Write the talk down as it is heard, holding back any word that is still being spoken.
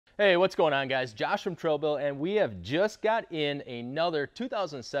Hey, what's going on, guys? Josh from Trailbill, and we have just got in another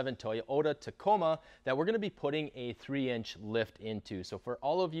 2007 Toyota Tacoma that we're going to be putting a 3-inch lift into. So for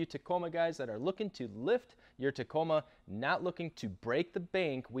all of you Tacoma guys that are looking to lift your Tacoma, not looking to break the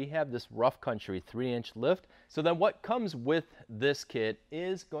bank, we have this rough country 3-inch lift. So then what comes with this kit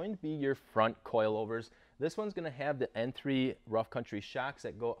is going to be your front coilovers. This one's going to have the N3 rough country shocks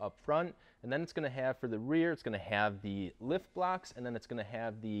that go up front, and then it's going to have for the rear, it's going to have the lift blocks, and then it's going to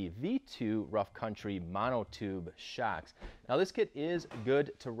have the V2 rough country monotube shocks. Now this kit is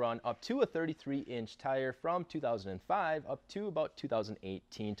good to run up to a 33-inch tire from 2005 up to about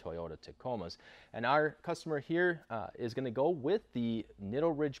 2018 Toyota Tacomas. And our customer here is going to go with the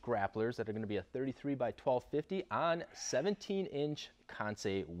Nitto Ridge grapplers that are going to be a 33 by 1250 on 17-inch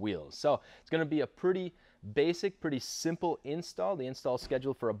Kansei wheels. So it's going to be a pretty basic, pretty simple install. The install is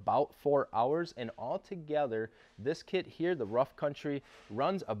scheduled for about 4 hours, and altogether this kit here, the rough country,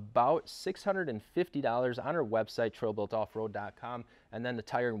 runs about $650 on our website, trailbuiltoffroad.com, and then the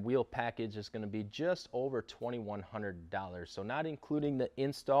tire and wheel package is going to be just over $2,100. So not including the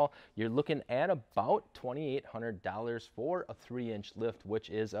install, you're looking at about $2,800 for a 3-inch lift,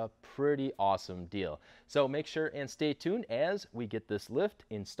 which is a pretty awesome deal. So make sure and stay tuned as we get this lift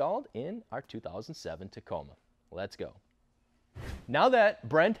installed in our 2007 Tacoma. Let's go. Now that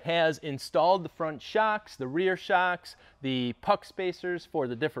Brent has installed the front shocks, the rear shocks, the puck spacers for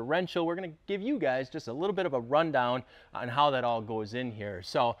the differential, we're going to give you guys just a little bit of a rundown on how that all goes in here.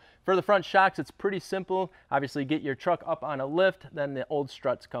 So for the front shocks, it's pretty simple. Obviously get your truck up on a lift, then the old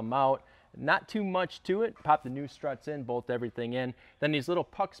struts come out. Not too much to it. Pop the new struts in, bolt everything in. Then these little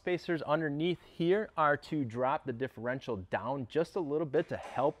puck spacers underneath here are to drop the differential down just a little bit to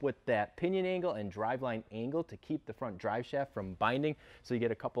help with that pinion angle and driveline angle to keep the front drive shaft from binding. So you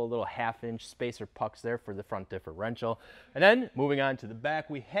get a couple of little 1/2-inch spacer pucks there for the front differential. And then moving on to the back,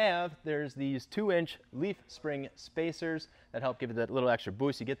 there's these 2-inch leaf spring spacers that help give it that little extra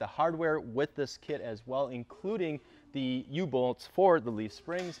boost. You get the hardware with this kit as well, including the U-bolts for the leaf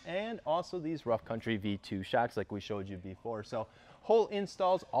springs and also these rough country V2 shocks like we showed you before. So whole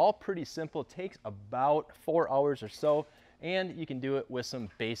installs all pretty simple, takes about 4 hours or so, and you can do it with some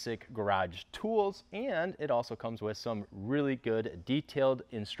basic garage tools, and it also comes with some really good detailed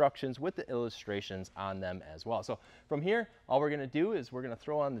instructions with the illustrations on them as well. So from here, all we're going to do is we're going to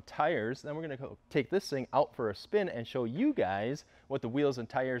throw on the tires, then we're going to go take this thing out for a spin and show you guys what the wheels and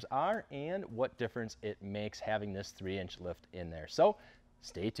tires are and what difference it makes having this 3-inch lift in there. So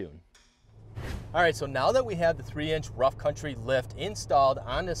stay tuned. All right, so now that we have the 3-inch rough country lift installed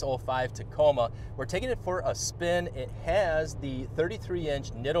on this 05 Tacoma, we're taking it for a spin. It has the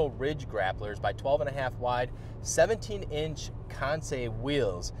 33-inch Nitto Ridge grapplers by 12.5 wide, 17-inch Kansei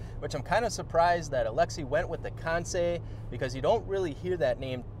wheels, which I'm kind of surprised that Alexi went with the Kansei because you don't really hear that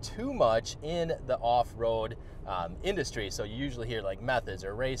name too much in the off-road industry. So you usually hear like Methods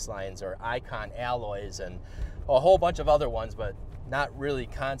or Race Lines or Icon Alloys and a whole bunch of other ones, but not really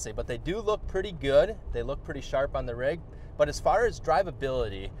Kansei. But they do look pretty good. They look pretty sharp on the rig. But as far as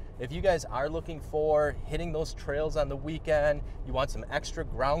drivability, if you guys are looking for hitting those trails on the weekend, you want some extra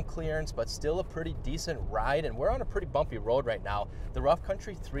ground clearance, but still a pretty decent ride, and we're on a pretty bumpy road right now, the rough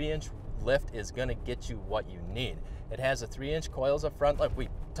country 3-inch lift is gonna get you what you need. It has a 3-inch coils up front like we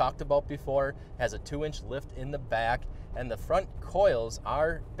talked about before, has a 2-inch lift in the back, and the front coils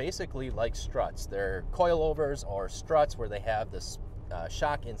are basically like struts. They're coilovers or struts where they have this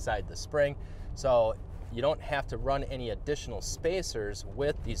shock inside the spring. So you don't have to run any additional spacers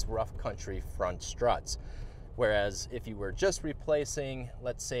with these rough country front struts. Whereas if you were just replacing,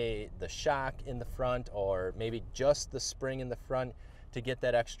 let's say, the shock in the front or maybe just the spring in the front, to get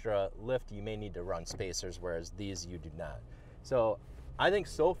that extra lift, you may need to run spacers, whereas these you do not. So I think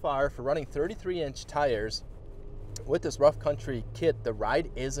so far for running 33-inch tires with this rough country kit, the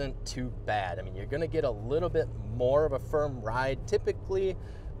ride isn't too bad. I mean, you're gonna get a little bit more of a firm ride typically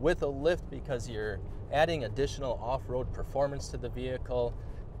with a lift because you're adding additional off-road performance to the vehicle.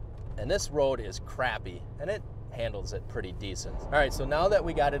 And this road is crappy and it handles it pretty decent. All right, so now that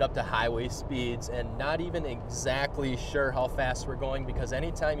we got it up to highway speeds and not even exactly sure how fast we're going, because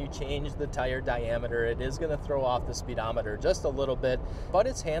anytime you change the tire diameter, it is gonna throw off the speedometer just a little bit, but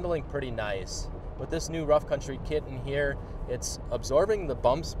it's handling pretty nice. With this new rough country kit in here, it's absorbing the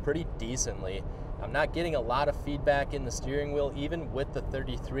bumps pretty decently. I'm not getting a lot of feedback in the steering wheel, even with the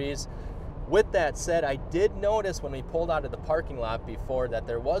 33s. With that said, I did notice when we pulled out of the parking lot before that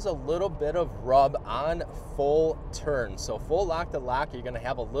there was a little bit of rub on full turn. So full lock to lock, you're gonna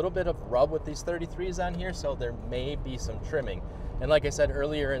have a little bit of rub with these 33s on here, so there may be some trimming. And like I said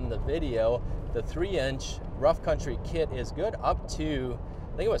earlier in the video, the 3-inch rough country kit is good up to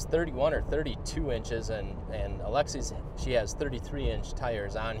I think it was 31 or 32 inches, and Alexi's, she has 33-inch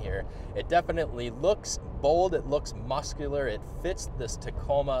tires on here. It definitely looks bold, it looks muscular, it fits this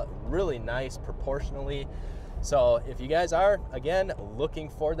Tacoma really nice proportionally. So if you guys are, again, looking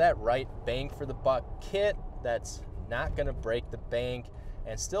for that right bang for the buck kit that's not gonna break the bank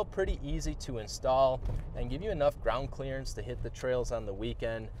and still pretty easy to install and give you enough ground clearance to hit the trails on the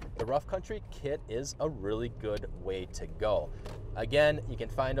weekend, the Rough Country kit is a really good way to go. Again, you can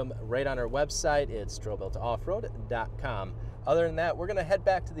find them right on our website. It's strohbiltoffroad.com. Other than that, we're gonna head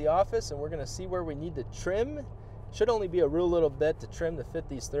back to the office and we're gonna see where we need to trim. Should only be a real little bit to trim to fit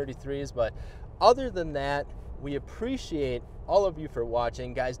these 33s, but other than that, we appreciate all of you for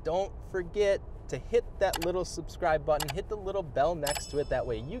watching. Guys, don't forget to hit that little subscribe button, hit the little bell next to it. That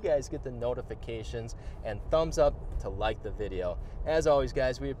way you guys get the notifications, and thumbs up to like the video. As always,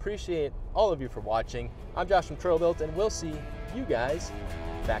 guys, we appreciate all of you for watching. I'm Josh from Trail Built, and we'll see you guys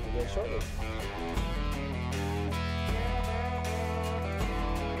back again shortly.